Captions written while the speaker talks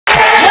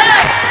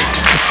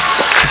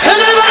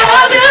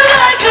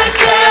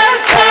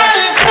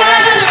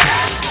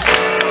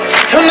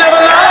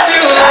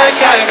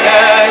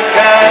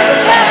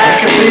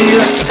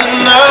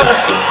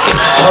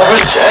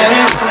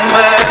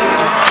gentleman.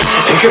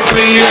 He could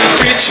be a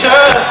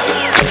preacher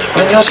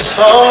when your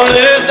soul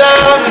is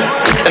down,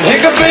 and he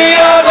could be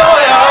a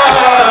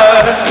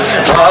lawyer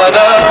on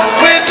a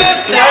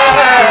witness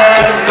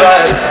stand,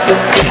 but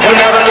he'll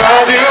never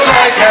love you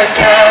like I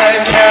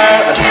can.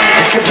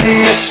 He could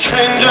be a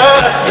stranger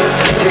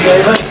who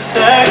gave a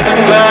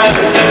second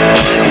glance.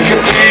 He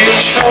could be a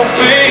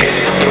trophy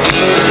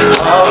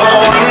of a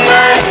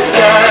one-night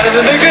stand,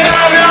 and he could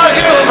have your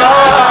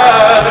humor,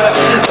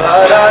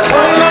 but I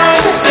don't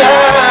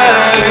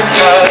understand,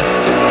 but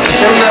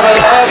he'll never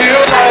love you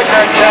like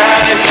I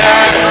can.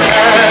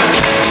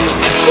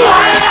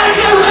 Why are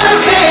you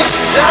looking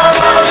down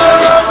on the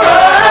road?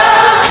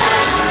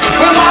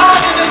 When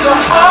mine is the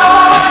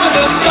heart of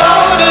the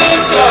soul to the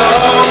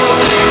soul.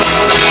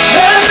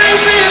 There may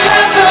be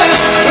lovers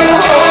who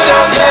hold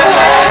up their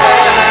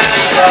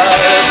hands, but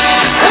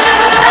he'll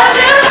never love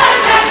you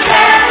like I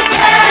can.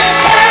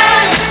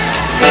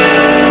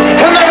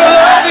 He'll never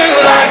love you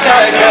like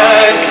I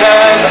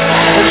can.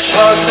 A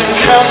short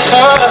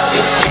encounter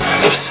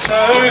of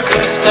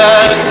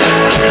circumstance.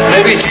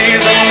 Maybe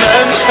he's a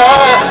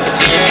mentor,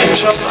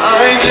 keeps your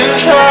mind in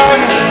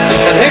trance,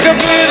 and he could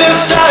be the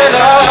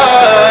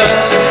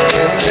silence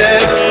in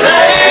this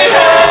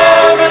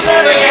mayhem. But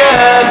then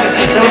again,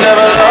 he'll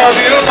never love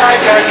you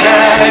like I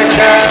can.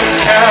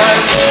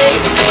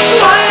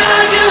 Why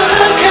are you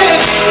looking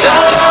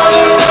down on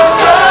the road?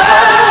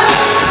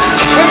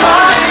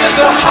 Remind is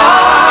the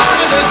heart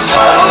of the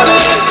soul to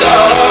the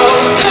soul.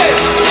 Say,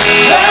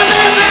 let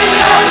me be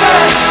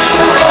lovers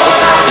who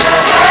hold on to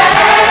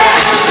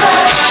hands,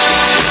 but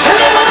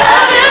he'll never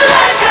love you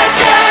like I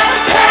can.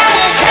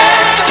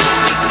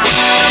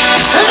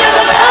 He'll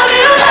never love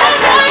you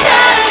like I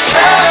can.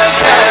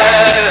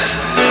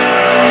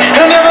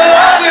 He'll never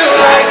love you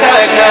like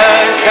I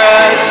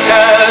can.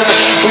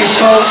 We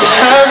both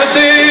have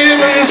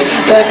demons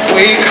that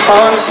we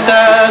can't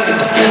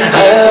stand.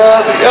 I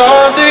love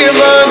your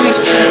demons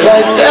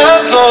like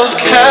devils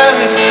can.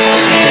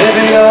 If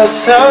you're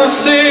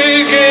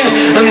self-seeking,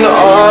 an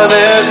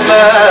honest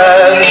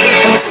man,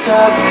 and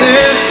stop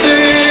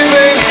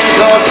deceiving,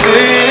 Lord,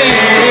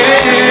 please.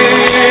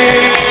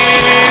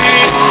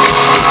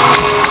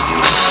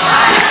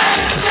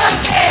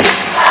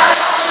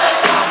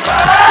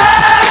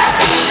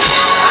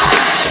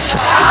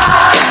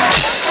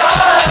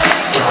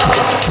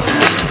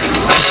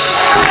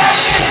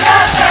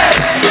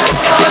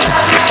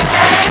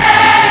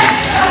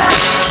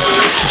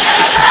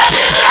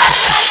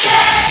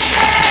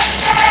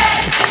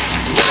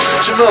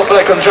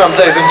 Black on drums,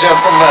 ladies and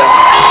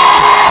gentlemen.